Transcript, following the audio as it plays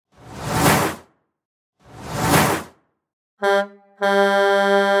Hey,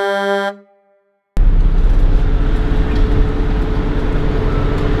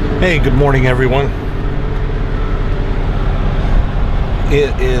 good morning everyone.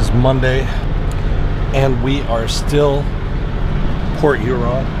 It is Monday and we are still Port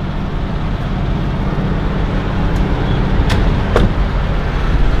Huron.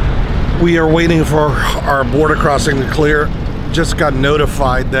 We are waiting for our border crossing to clear. Just got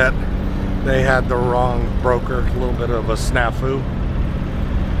notified that they had the wrong broker, a little bit of a snafu.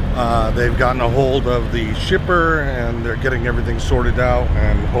 They've gotten a hold of the shipper and they're getting everything sorted out,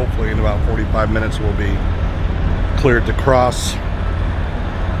 and hopefully in about 45 minutes we'll be cleared to cross.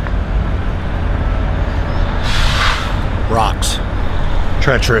 Rocks.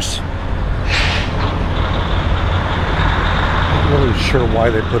 Treacherous. Not really sure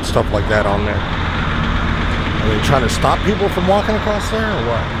why they put stuff like that on there. Are they trying to stop people from walking across there or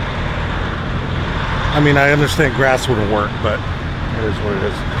what? I mean, I understand grass wouldn't work, but it is what it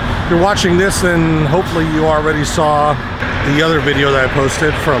is. If you're watching this, then hopefully you already saw the other video that I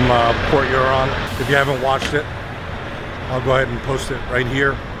posted from Port Huron. If you haven't watched it, I'll go ahead and post it right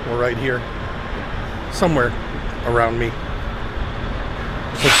here or right here, somewhere around me.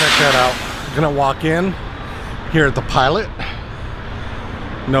 So check that out. I'm gonna walk in here at the Pilot,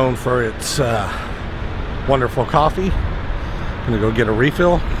 known for its wonderful coffee. I'm gonna go get a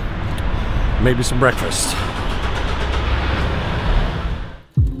refill, maybe some breakfast.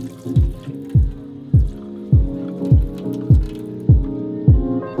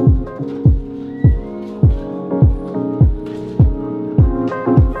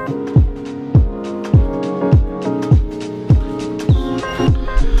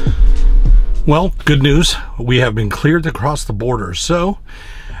 Well, good news. We have been cleared to cross the border. So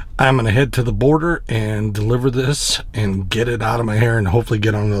I'm going to head to the border and deliver this and get it out of my hair and hopefully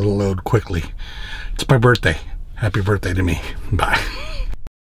get on the load quickly. It's my birthday. Happy birthday to me. Bye.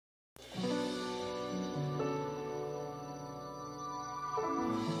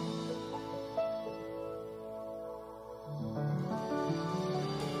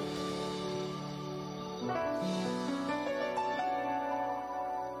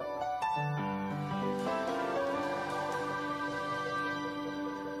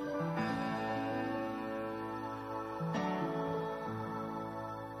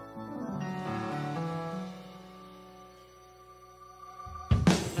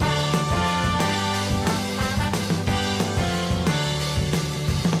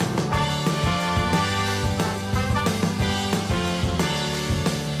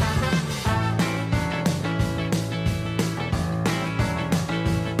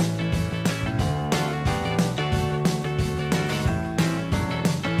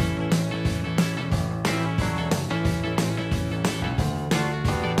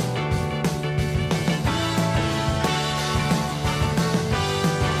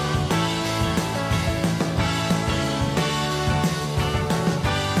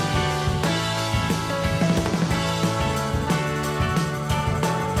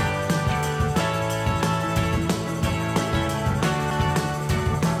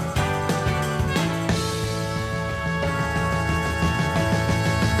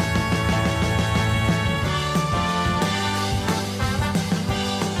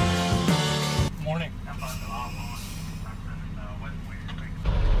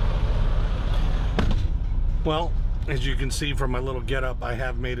 Well, as you can see from my little getup, I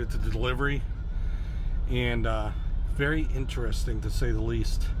have made it to delivery, and very interesting to say the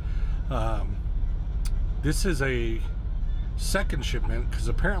least. This is a second shipment because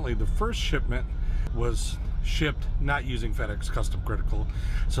apparently the first shipment was shipped not using FedEx Custom Critical,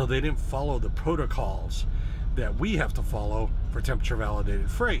 so they didn't follow the protocols that we have to follow for temperature validated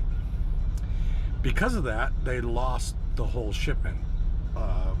freight. Because of that, they lost the whole shipment.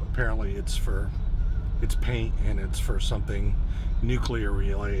 Apparently it's paint and it's for something nuclear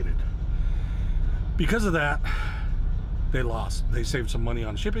related. Because of that, they lost. They saved some money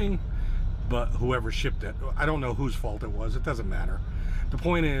on shipping, but whoever shipped it, I don't know whose fault it was. It doesn't matter. The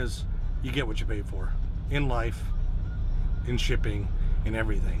point is, you get what you pay for. In life, in shipping, in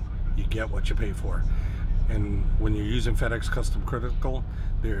everything, you get what you pay for. And when you're using FedEx Custom Critical,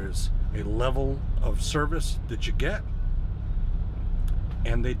 there's a level of service that you get,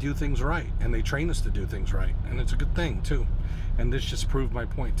 and they do things right, and they train us to do things right, and it's a good thing too. And this just proved my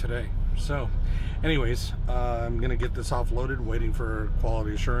point today. So anyways, I'm gonna get this offloaded, waiting for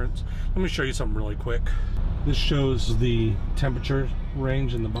quality assurance. Let me show you something really quick. This shows the temperature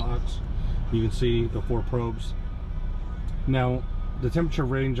range in the box. You can see the 4 probes. Now the temperature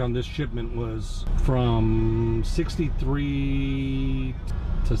range on this shipment was from 63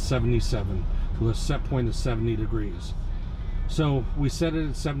 to 77, so the set point is 70 degrees. So we set it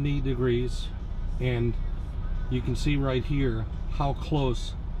at 70 degrees, and you can see right here how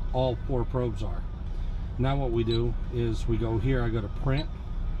close all 4 probes are. Now what we do is we go here, I go to print,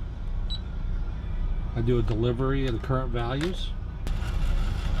 I do a delivery of the current values,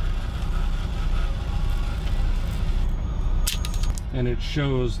 and it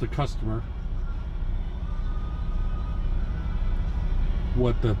shows the customer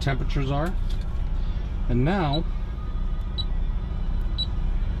what the temperatures are. And now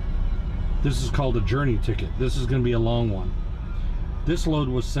this is called a journey ticket. This is going to be a long one. This load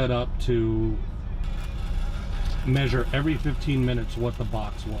was set up to measure every 15 minutes what the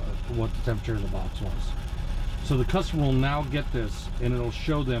box was, what the temperature of the box was. So the customer will now get this, and it'll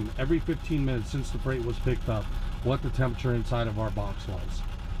show them every 15 minutes since the freight was picked up what the temperature inside of our box was.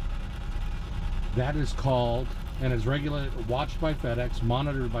 That is called, and is regulated, watched by FedEx,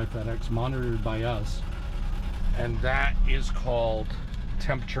 monitored by FedEx, monitored by us, and that is called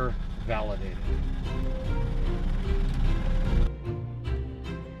temperature validated.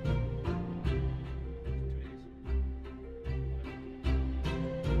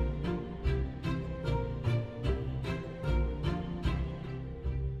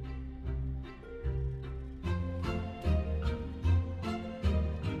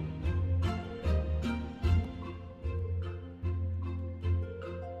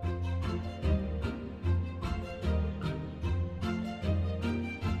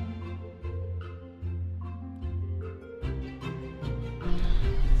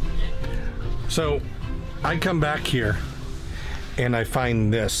 So I come back here and I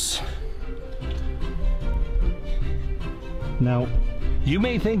find this. Now, you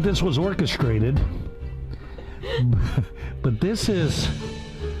may think this was orchestrated, but this is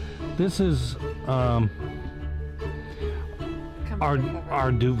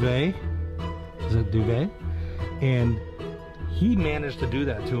our duvet. Is it duvet? And he managed to do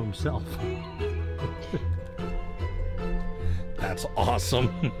that to himself. That's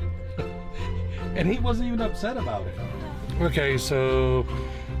awesome. And he wasn't even upset about it. Okay, so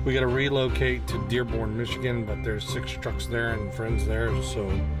we got to relocate to Dearborn, Michigan, but there's 6 trucks there and friends there, so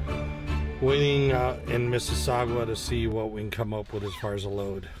waiting in Mississauga to see what we can come up with as far as a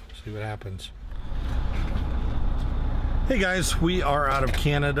load. See what happens. Hey guys, we are out of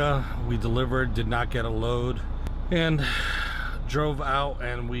Canada. We delivered, did not get a load, and drove out,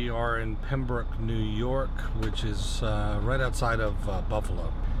 and we are in Pembroke, New York, which is right outside of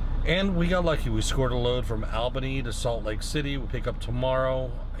Buffalo. And we got lucky. We scored a load from Albany to Salt Lake City. We pick up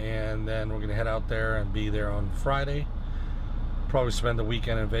tomorrow, and then we're gonna head out there and be there on Friday. Probably spend the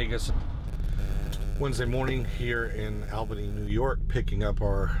weekend in Vegas. Wednesday morning here in Albany, New York, picking up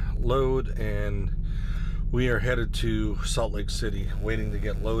our load, and we are headed to Salt Lake City, waiting to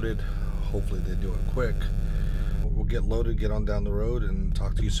get loaded. Hopefully they do it quick. We'll get loaded, get on down the road, and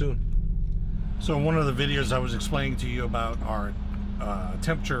talk to you soon. So in one of the videos I was explaining to you about our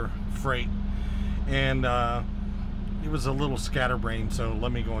temperature freight, and it was a little scatterbrained, so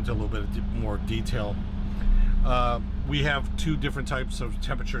let me go into a little bit more detail. We have 2 different types of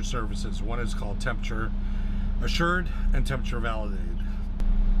temperature services. One is called temperature assured and temperature validated.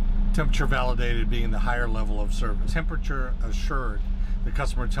 Temperature validated being the higher level of service. Temperature assured, the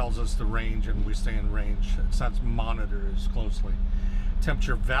customer tells us the range and we stay in range. It's not monitored as closely.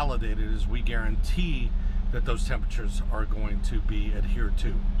 Temperature validated is we guarantee that those temperatures are going to be adhered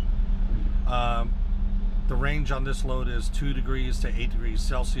to. The range on this load is 2 degrees to 8 degrees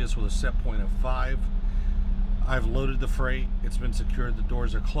Celsius with a set point of 5. I've loaded the freight, it's been secured, the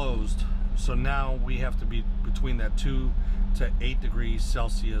doors are closed, so now we have to be between that 2 to 8 degrees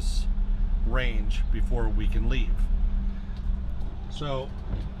Celsius range before we can leave. So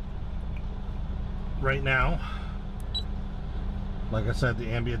right now, like I said, the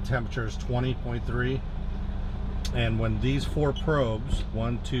ambient temperature is 20.3. And when these 4 probes,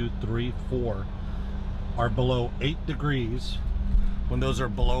 1, 2, 3, 4, are below 8 degrees, when those are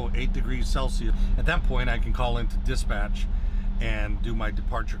below 8 degrees Celsius, at that point I can call into dispatch and do my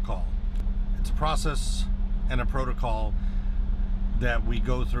departure call. It's a process and a protocol that we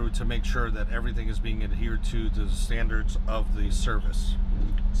go through to make sure that everything is being adhered to the standards of the service.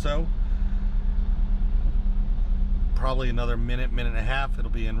 So probably another minute, minute and a half, it'll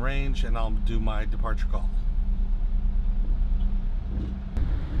be in range, and I'll do my departure call.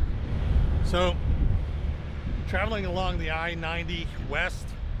 So, traveling along the I-90 west,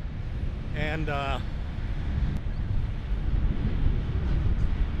 and the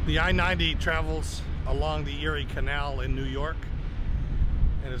I-90 travels along the Erie Canal in New York,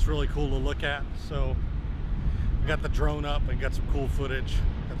 and it's really cool to look at. So, we got the drone up and got some cool footage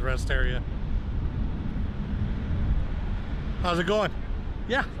at the rest area. How's it going?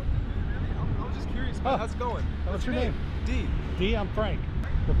 Yeah. I was just curious about how's it going. What's your name? D. D, I'm Frank.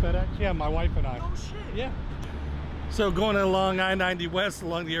 The FedEx? Yeah, my wife and I. Oh shit. Yeah. So going along I-90 West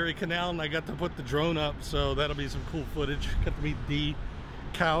along the Erie Canal, and I got to put the drone up, so that'll be some cool footage. Got to meet D,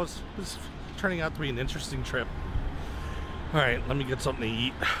 cows. It's turning out to be an interesting trip. All right, let me get something to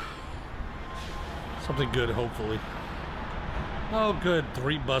eat. Something good, hopefully. Oh, good.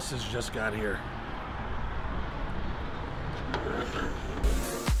 3 buses just got here.